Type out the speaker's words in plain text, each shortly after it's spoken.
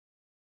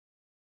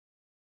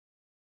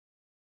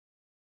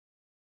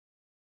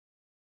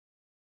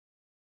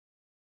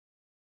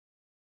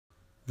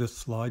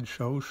This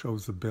slideshow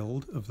shows a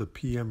build of the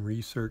PM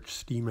Research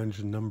steam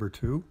engine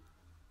No.2.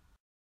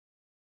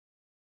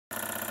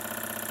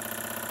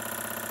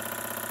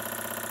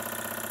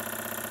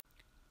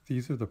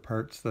 These are the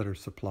parts that are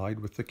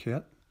supplied with the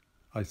kit.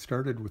 I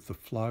started with the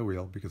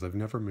flywheel because I've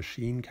never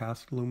machine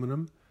cast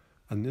aluminum,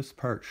 and this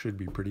part should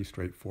be pretty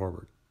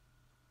straightforward.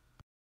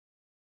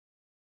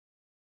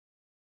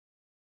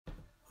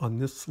 On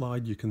this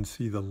slide you can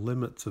see the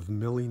limits of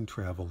milling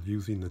travel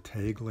using the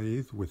Taig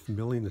lathe with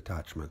milling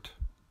attachment.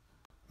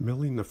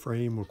 Milling the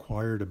frame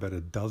required about a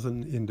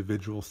dozen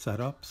individual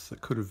setups that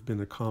could have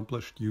been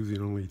accomplished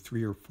using only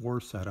 3 or 4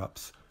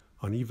 setups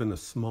on even a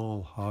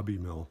small hobby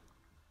mill.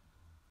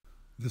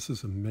 This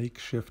is a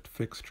makeshift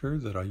fixture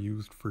that I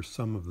used for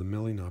some of the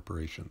milling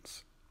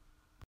operations.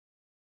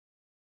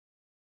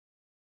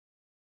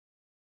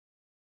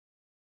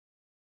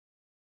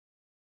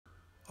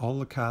 All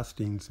the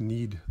castings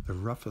need the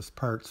roughest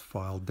parts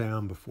filed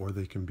down before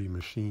they can be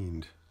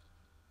machined.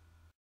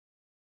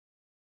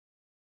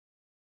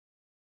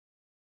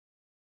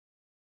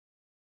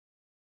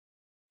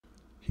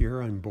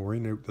 Here I'm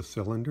boring out the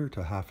cylinder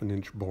to 1/2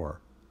 inch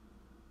bore.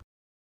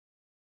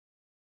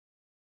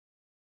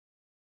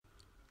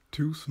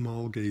 2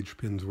 small gauge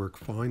pins work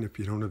fine if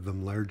you don't have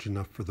them large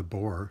enough for the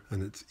bore,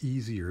 and it's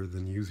easier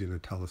than using a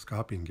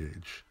telescoping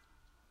gauge.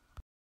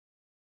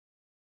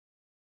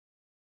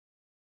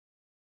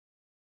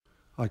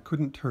 I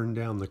couldn't turn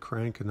down the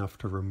crank enough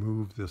to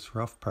remove this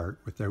rough part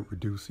without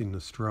reducing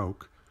the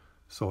stroke,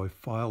 so I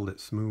filed it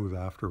smooth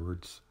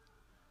afterwards.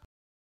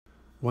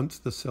 Once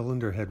the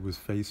cylinder head was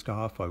faced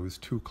off, I was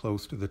too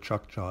close to the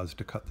chuck jaws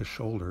to cut the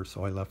shoulder,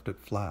 so I left it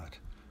flat.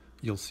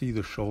 You'll see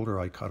the shoulder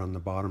I cut on the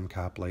bottom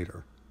cap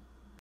later.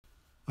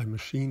 I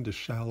machined a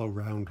shallow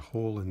round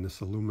hole in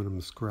this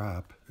aluminum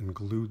scrap and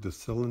glued the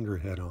cylinder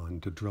head on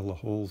to drill the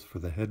holes for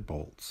the head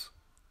bolts.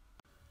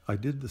 I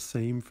did the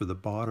same for the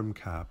bottom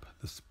cap.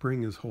 The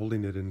spring is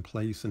holding it in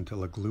place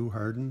until a glue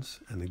hardens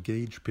and a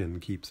gauge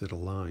pin keeps it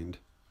aligned.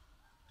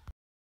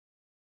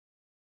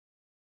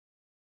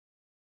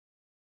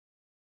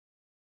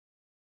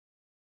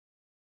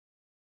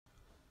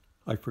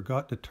 I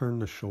forgot to turn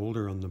the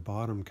shoulder on the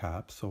bottom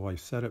cap, so I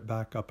set it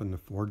back up in the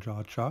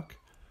 4-jaw chuck,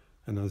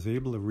 and I was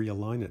able to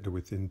realign it to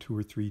within 2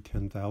 or 3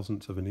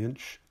 10,000ths of an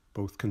inch,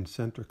 both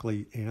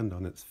concentrically and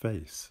on its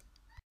face.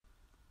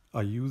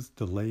 I used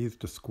the lathe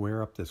to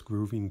square up this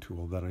grooving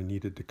tool that I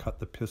needed to cut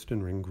the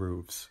piston ring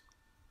grooves.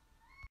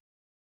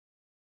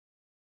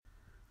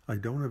 I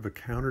don't have a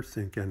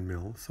countersink end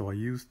mill, so I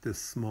used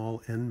this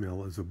small end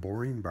mill as a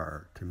boring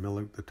bar to mill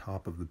out the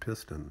top of the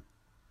piston.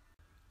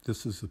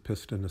 This is the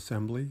piston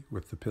assembly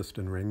with the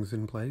piston rings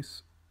in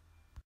place.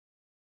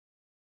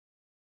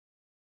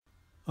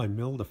 I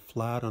milled a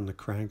flat on the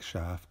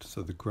crankshaft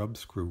so the grub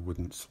screw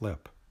wouldn't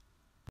slip.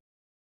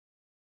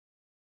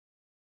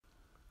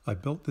 I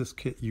built this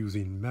kit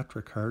using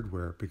metric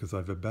hardware because I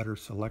have a better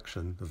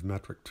selection of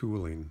metric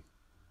tooling.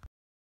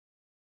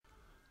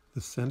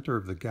 The center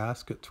of the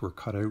gaskets were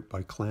cut out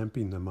by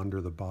clamping them under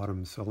the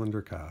bottom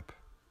cylinder cap.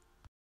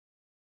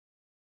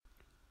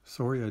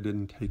 Sorry I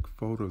didn't take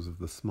photos of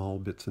the small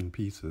bits and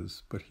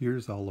pieces, but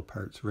here's all the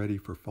parts ready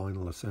for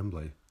final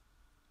assembly.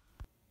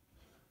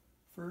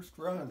 First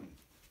run.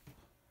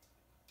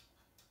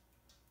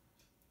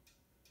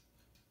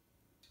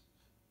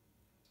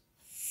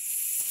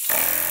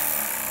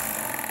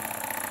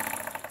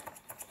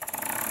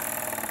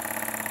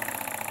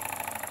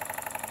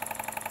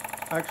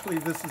 Actually,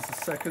 this is the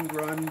second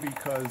run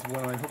because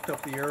when I hooked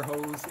up the air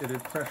hose, it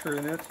had pressure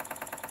in it,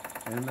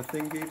 and the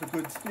thing gave a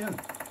good spin.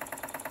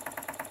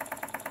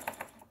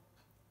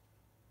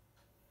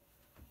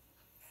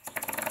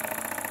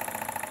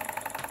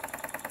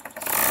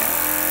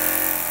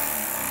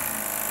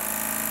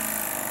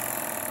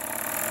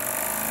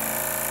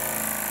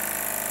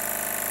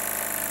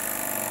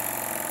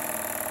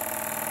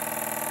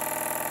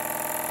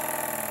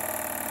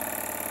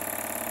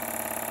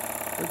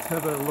 Let's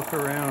have a look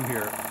around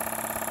here.